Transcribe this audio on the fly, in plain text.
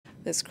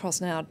Let's cross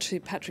now to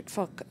Patrick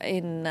Fok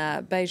in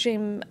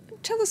Beijing.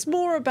 Tell us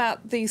more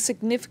about the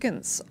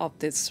significance of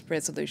this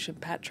resolution,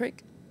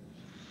 Patrick.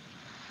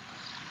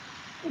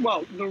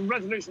 Well, the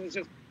resolution is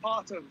just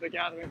part of the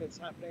gathering that's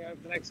happening over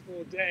the next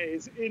 4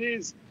 days. It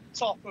is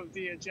top of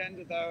the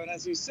agenda, though, and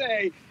as you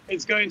say,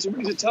 it's going to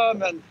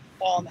determine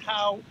on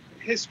how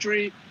the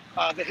history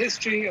of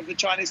the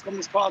Chinese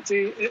Communist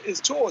Party is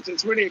taught.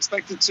 It's really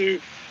expected to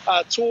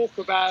talk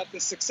about the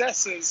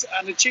successes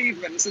and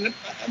achievements, and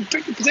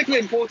particularly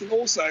important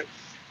also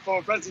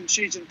for President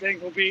Xi Jinping,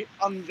 who will be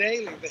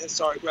unveiling the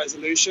historic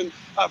resolution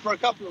for a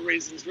couple of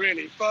reasons,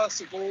 really.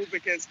 First of all,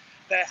 because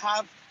there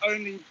have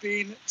only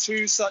been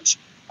 2 such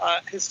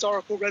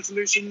historical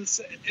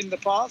resolutions in the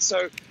past.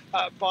 So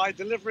by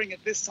delivering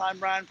it this time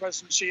round,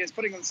 President Xi is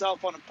putting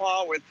himself on a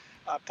par with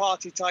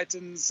party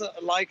titans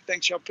like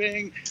Deng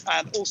Xiaoping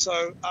and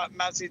also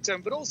Mao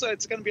Zedong. But also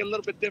it's going to be a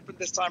little bit different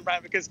this time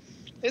round because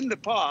in the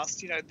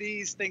past,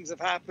 these things have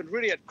happened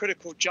really at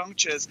critical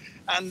junctures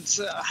and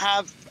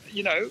have,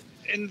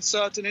 in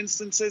certain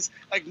instances,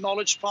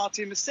 acknowledged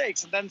party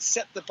mistakes and then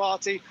set the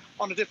party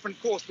on a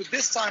different course. But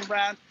this time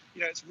round,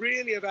 it's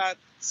really about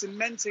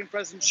cementing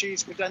President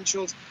Xi's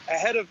credentials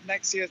ahead of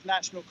next year's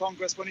National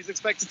Congress, when he's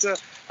expected to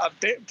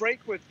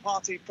break with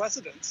party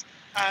precedents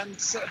and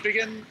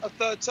begin a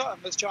 3rd term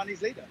as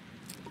Chinese leader.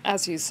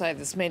 As you say,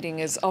 this meeting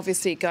is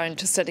obviously going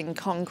to set in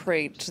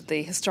concrete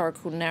the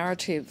historical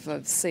narrative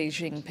of Xi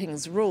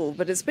Jinping's rule,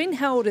 but it's been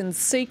held in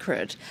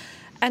secret.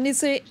 And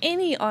is there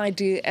any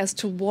idea as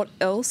to what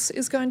else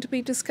is going to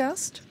be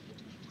discussed?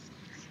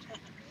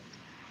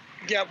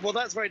 Yeah, well,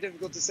 that's very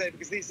difficult to say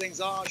because these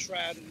things are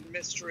shrouded in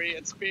mystery.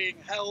 It's being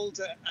held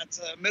at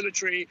a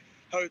military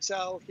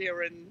hotel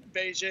here in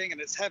Beijing,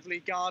 and it's heavily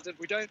guarded.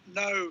 We don't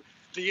know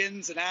the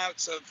ins and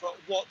outs of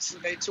what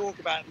they talk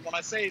about. And when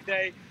I say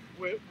they,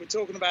 we're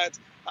talking about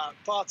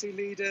party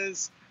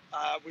leaders,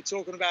 we're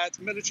talking about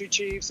military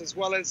chiefs, as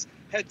well as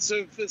heads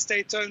of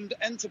state-owned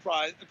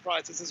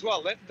enterprises as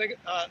well. They're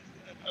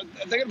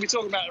going to be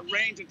talking about a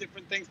range of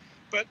different things.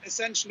 But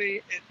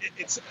essentially,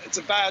 it's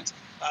about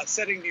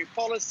setting new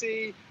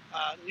policy,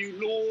 new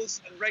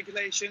laws and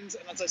regulations,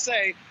 and as I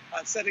say,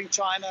 setting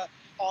China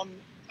on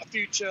a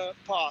future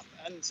path.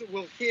 And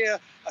we'll hear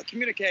a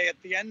communique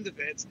at the end of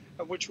it,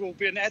 which will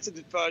be an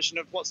edited version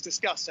of what's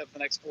discussed over the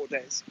next 4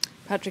 days.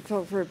 Patrick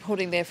Fok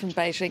reporting there from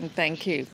Beijing. Thank you.